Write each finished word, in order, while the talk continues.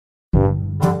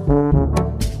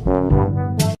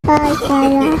Hi,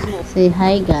 guys. Say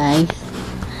hi, guys.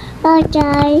 Hi,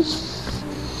 guys.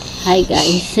 Hi,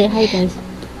 guys. Say hi, guys.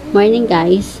 Morning,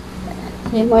 guys.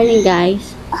 Say morning,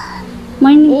 guys.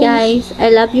 Morning, guys.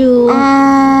 I love you.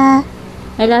 I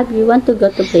love you. Want to go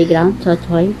to playground,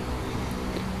 Chochoy?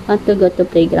 Want to go to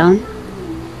playground?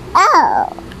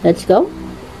 Oh. Let's go.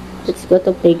 Let's go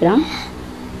to playground.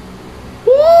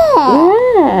 Yeah.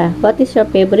 Yeah. What is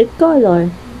your favorite color?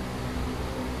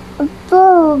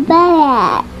 Blue,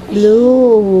 black.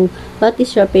 Blue. What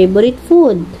is your favorite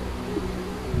food?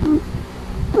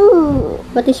 Blue.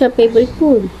 What is your favorite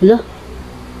food? Look.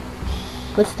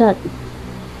 What's that?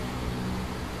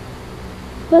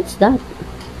 What's that?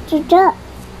 Chucha.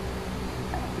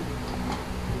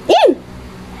 Ew!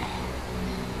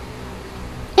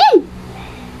 Ew!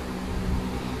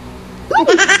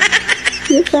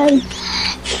 You're fine.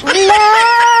 No.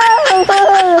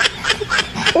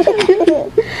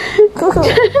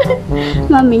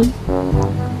 Mommy.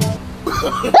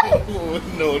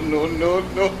 No.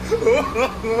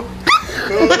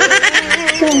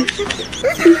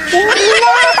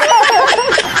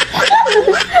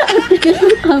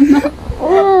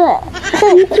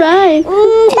 Try.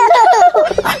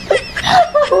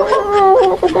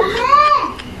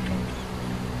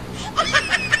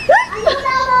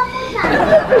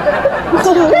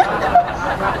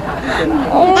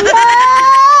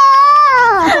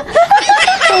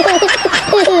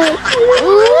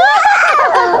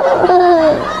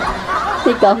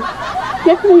 Ikaw.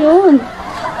 Get mo yun.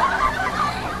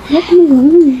 Get mo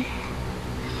yun.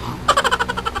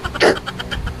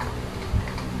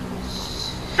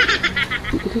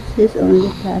 This is only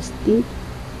plastic.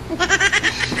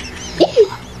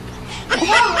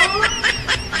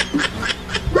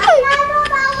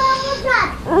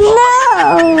 No.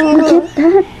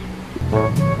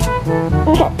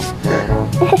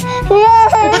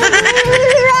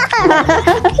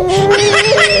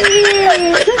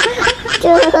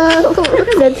 Look at that.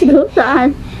 Let's go,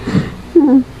 saan?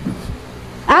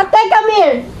 Ate, come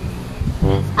here!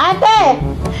 Ate!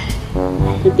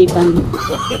 Titipan.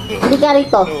 Halika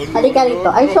rito. Halika rito.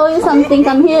 I show you something.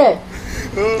 Come here.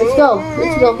 Let's go.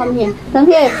 Let's go. Come here. Come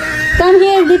here. Come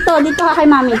here. Dito. Dito ka kay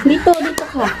mami. Dito. Dito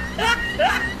ka.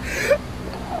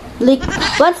 Look.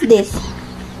 What's this?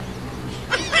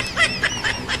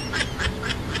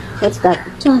 What's that?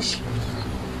 Josh.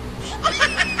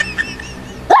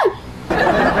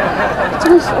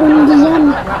 Josh, only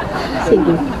yan.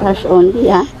 Sige. Cash only,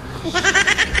 ha?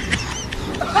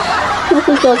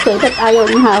 Kasi Chochoy, ba't ayaw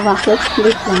ni hawak? Let's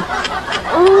split lang.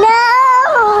 No.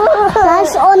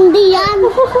 Josh, only yan.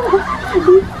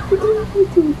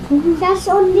 Josh,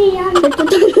 only yan. Ito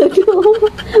talaga.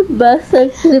 Basag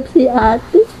trip si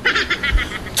ate.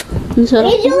 Ang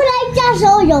sarap. Did you like Josh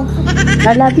Oyong?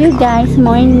 I love you guys.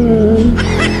 Morning.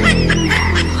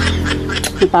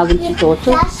 Napagod si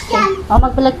Chochoy. Oh,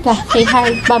 mag-vlog ka. Say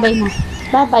hi. Bye-bye na.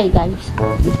 Bye-bye, guys.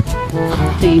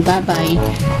 Okay, bye-bye.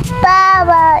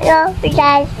 Bye-bye,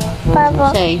 guys.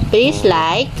 Bye-bye. Say, please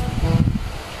like.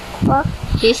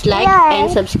 Please like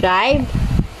and subscribe.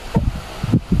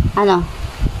 Ano?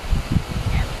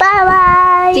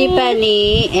 Bye-bye.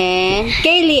 Tiffany and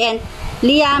Kaylee and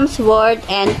Liam's Word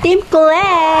and Team Kulet.